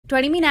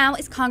Joining me now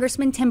is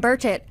Congressman Tim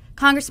Burchett.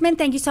 Congressman,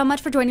 thank you so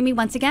much for joining me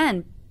once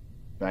again.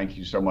 Thank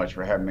you so much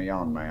for having me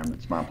on, ma'am.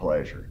 It's my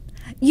pleasure.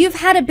 You've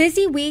had a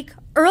busy week.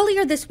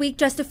 Earlier this week,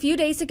 just a few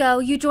days ago,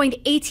 you joined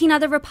 18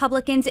 other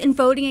Republicans in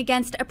voting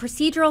against a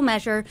procedural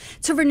measure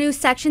to renew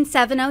Section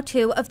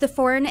 702 of the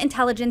Foreign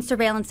Intelligence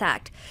Surveillance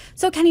Act.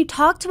 So can you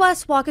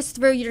walk us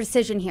through your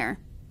decision here?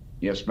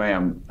 Yes,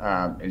 ma'am.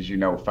 As you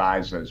know,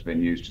 FISA has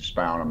been used to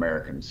spy on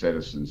American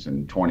citizens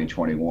in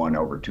 2021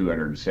 over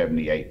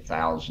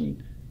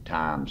 278,000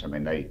 times. I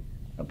mean,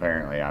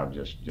 I've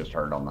just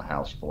heard on the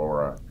House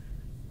floor,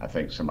 I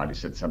think somebody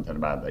said something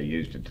about they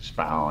used it to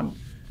spy on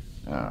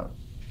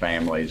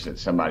families, that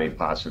somebody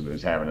possibly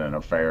was having an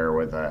affair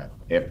with a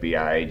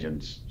FBI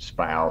agent's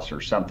spouse or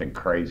something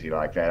crazy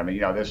like that. I mean,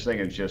 this thing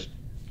is just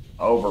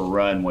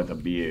overrun with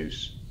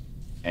abuse,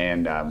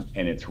 and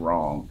it's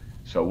wrong.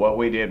 So what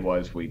we did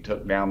was we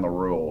took down the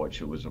rule,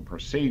 which was a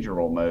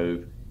procedural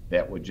move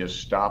that would just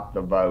stop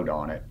the vote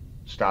on it,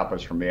 stop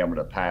us from being able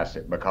to pass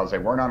it, because they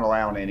were not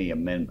allowing any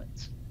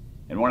amendments.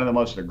 And one of the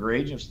most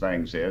egregious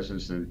things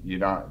is that you're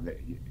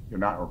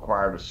not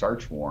required a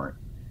search warrant.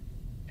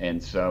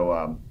 And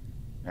so,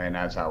 and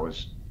as I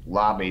was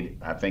lobbied,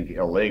 I think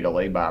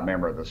illegally, by a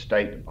member of the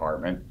State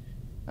Department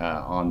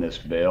on this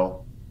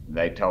bill,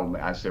 they told me,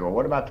 I said, well,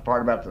 what about the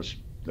part about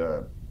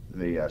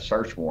the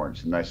search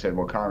warrants? And they said,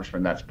 well,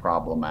 Congressman, that's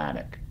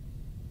problematic.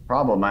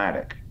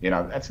 Problematic.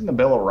 That's in the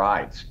Bill of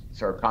Rights.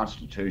 It's our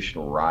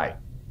constitutional right.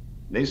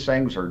 These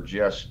things are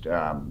just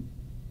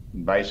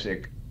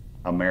basic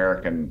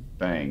American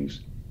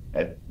things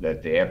that the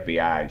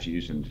FBI is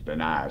using to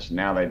deny us.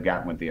 Now they've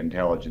gotten with the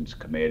Intelligence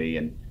Committee,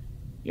 and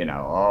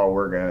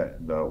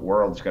the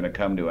world's gonna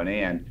come to an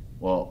end.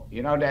 Well,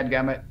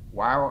 dadgummit,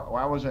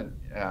 why wasn't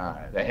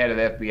the head of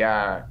the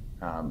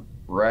FBI,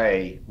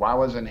 Wray, why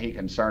wasn't he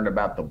concerned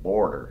about the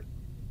border?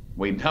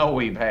 We know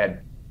we've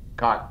had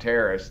caught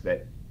terrorists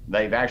that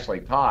they've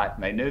actually caught,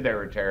 and they knew they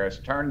were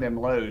terrorists, turned them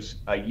loose.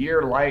 A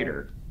year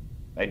later,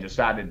 they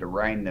decided to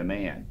rein them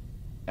in.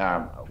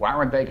 Why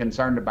weren't they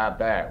concerned about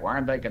that? Why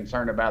aren't they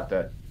concerned about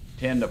the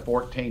 10 to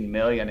 14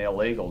 million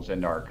illegals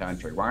into our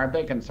country? Why aren't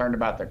they concerned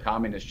about the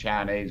communist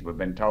Chinese? We've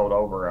been told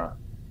over, I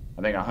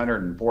think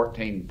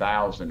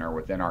 114,000 are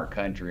within our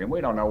country, and we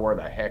don't know where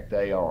the heck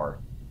they are.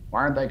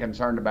 Why aren't they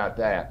concerned about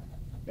that?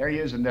 They're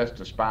using this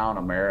to spy on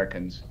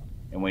Americans,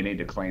 and we need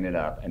to clean it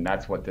up. And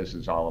that's what this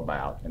is all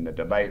about. And the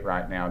debate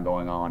right now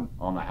going on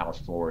the House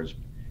floor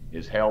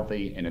is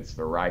healthy, and it's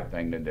the right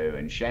thing to do.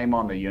 And shame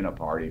on the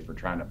Uniparty for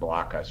trying to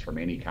block us from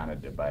any kind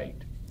of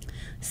debate.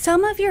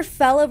 Some of your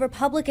fellow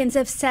Republicans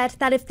have said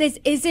that if this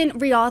isn't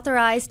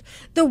reauthorized,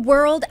 the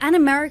world, and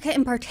America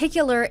in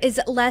particular,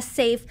 is less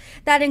safe.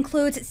 That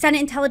includes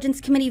Senate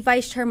Intelligence Committee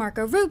Vice Chair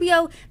Marco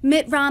Rubio,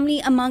 Mitt Romney,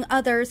 among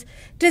others.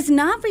 Does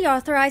not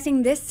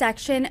reauthorizing this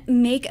section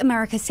make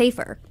America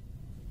safer?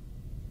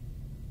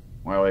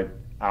 Well,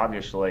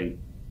 obviously,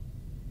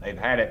 they've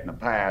had it in the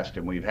past,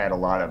 and we've had a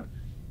lot of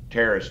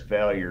terrorist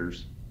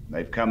failures.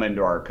 They've come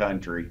into our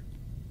country.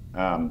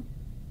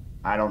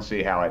 I don't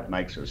see how it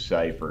makes us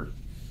safer.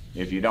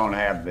 If you don't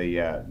have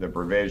the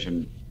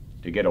provision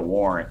to get a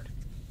warrant,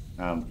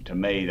 to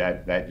me,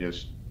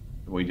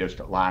 we just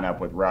line up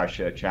with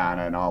Russia,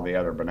 China, and all the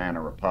other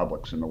banana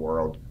republics in the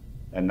world,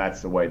 and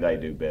that's the way they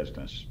do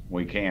business.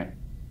 We can't,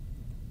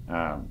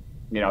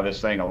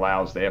 this thing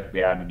allows the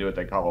FBI to do what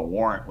they call a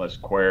warrantless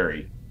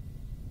query.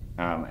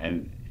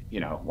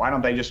 Why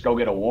don't they just go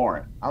get a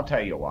warrant? I'll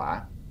tell you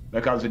why.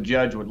 Because the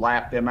judge would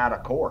laugh them out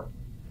of court.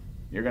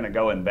 You're going to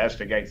go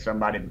investigate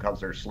somebody because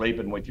they're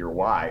sleeping with your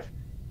wife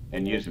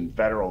and using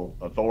federal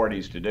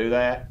authorities to do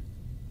that?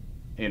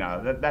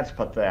 That's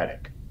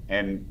pathetic.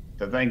 And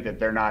to think that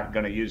they're not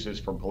going to use this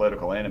for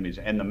political enemies,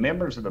 and the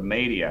members of the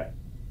media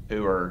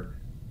who are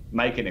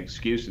making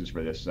excuses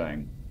for this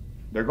thing,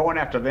 they're going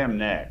after them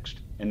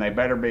next, and they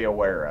better be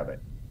aware of it,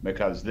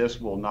 because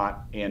this will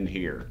not end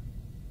here.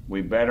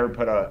 We better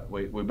put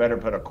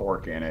a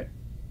cork in it,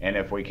 and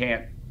if we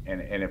can't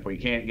if we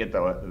can't get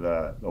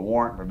the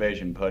warrant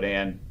provision put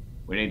in,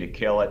 we need to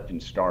kill it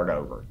and start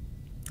over.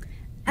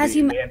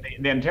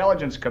 The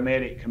intelligence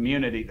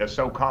community, the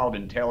so-called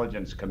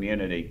intelligence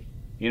community,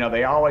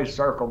 they always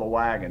circle the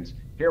wagons.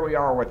 Here we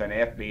are with an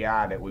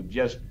FBI that we've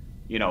just,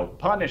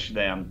 punished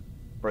them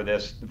for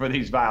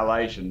these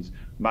violations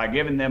by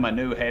giving them a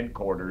new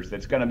headquarters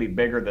that's going to be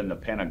bigger than the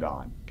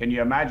Pentagon. Can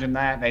you imagine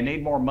that? They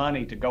need more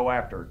money to go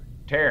after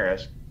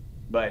terrorists,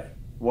 but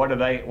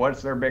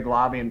what's their big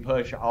lobbying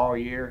push all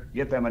year?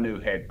 Get them a new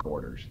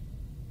headquarters.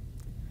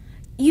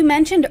 You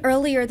mentioned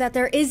earlier that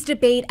there is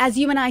debate as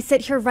you and I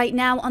sit here right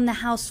now on the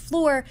House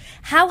floor.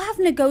 How have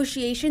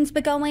negotiations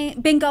been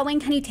going?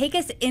 Can you take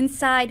us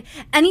inside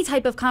any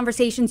type of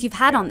conversations you've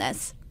had on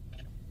this?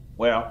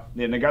 Well,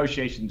 the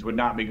negotiations would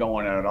not be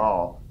going at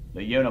all.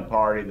 The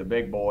Uniparty, the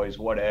big boys,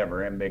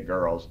 whatever, and big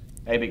girls,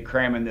 they'd be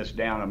cramming this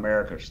down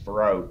America's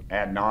throat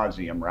ad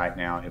nauseum right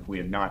now if we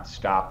had not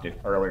stopped it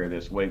earlier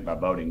this week by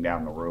voting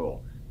down the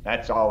rule.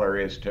 That's all there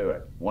is to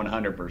it,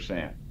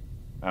 100%.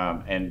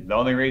 And the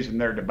only reason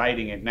they're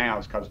debating it now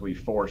is because we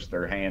forced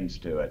their hands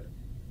to it.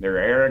 They're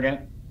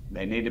arrogant,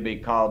 They need to be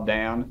called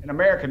down, and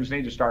Americans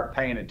need to start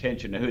paying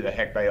attention to who the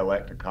heck they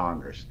elect to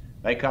Congress.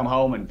 They come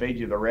home and feed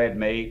you the red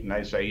meat, and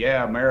they say,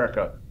 "Yeah,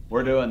 America,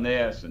 we're doing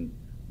this," and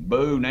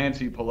 "Boo,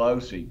 Nancy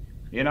Pelosi,"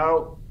 you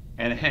know.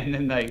 And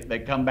then they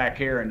come back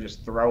here and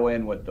just throw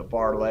in with the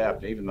far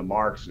left, even the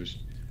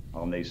Marxists,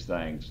 on these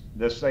things.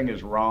 This thing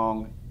is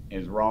wrong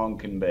as wrong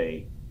can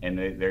be, and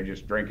they're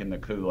just drinking the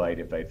Kool-Aid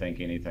if they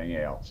think anything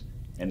else.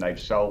 And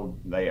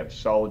they have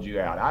sold you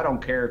out. I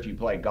don't care if you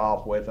play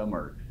golf with them,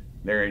 or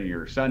they're in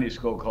your Sunday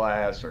school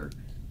class, or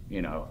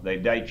they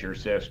date your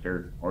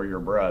sister or your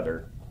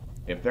brother.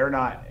 If they're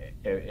not,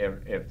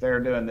 if they're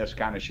doing this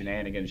kind of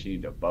shenanigans, you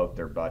need to vote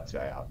their butts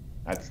out.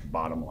 That's the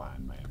bottom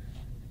line, man.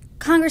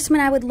 Congressman,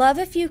 I would love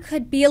if you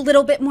could be a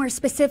little bit more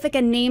specific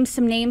and name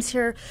some names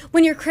here.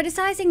 When you're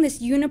criticizing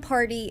this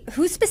uniparty,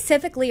 who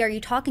specifically are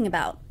you talking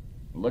about?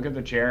 Look at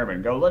the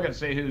chairman. Go look and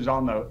see who's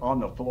on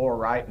the floor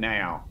right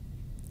now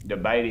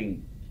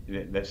debating,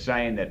 that's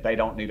saying that they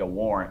don't need a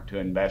warrant to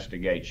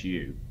investigate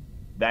you.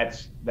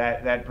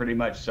 That pretty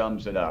much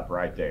sums it up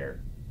right there.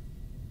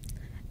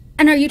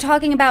 And are you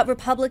talking about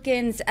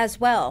Republicans as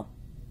well?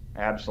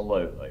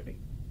 Absolutely.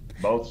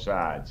 Both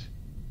sides,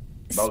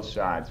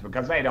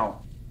 because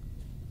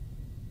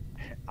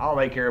all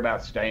they care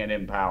about is staying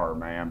in power,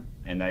 ma'am.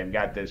 And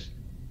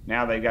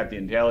now they've got the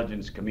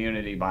intelligence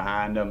community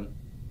behind them.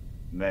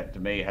 That to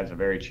me has a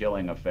very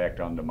chilling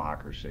effect on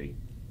democracy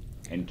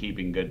and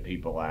keeping good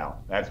people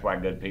out. That's why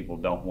good people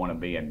don't want to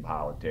be in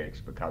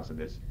politics, because of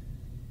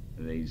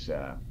these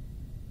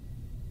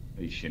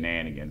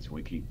shenanigans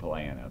we keep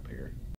playing up here.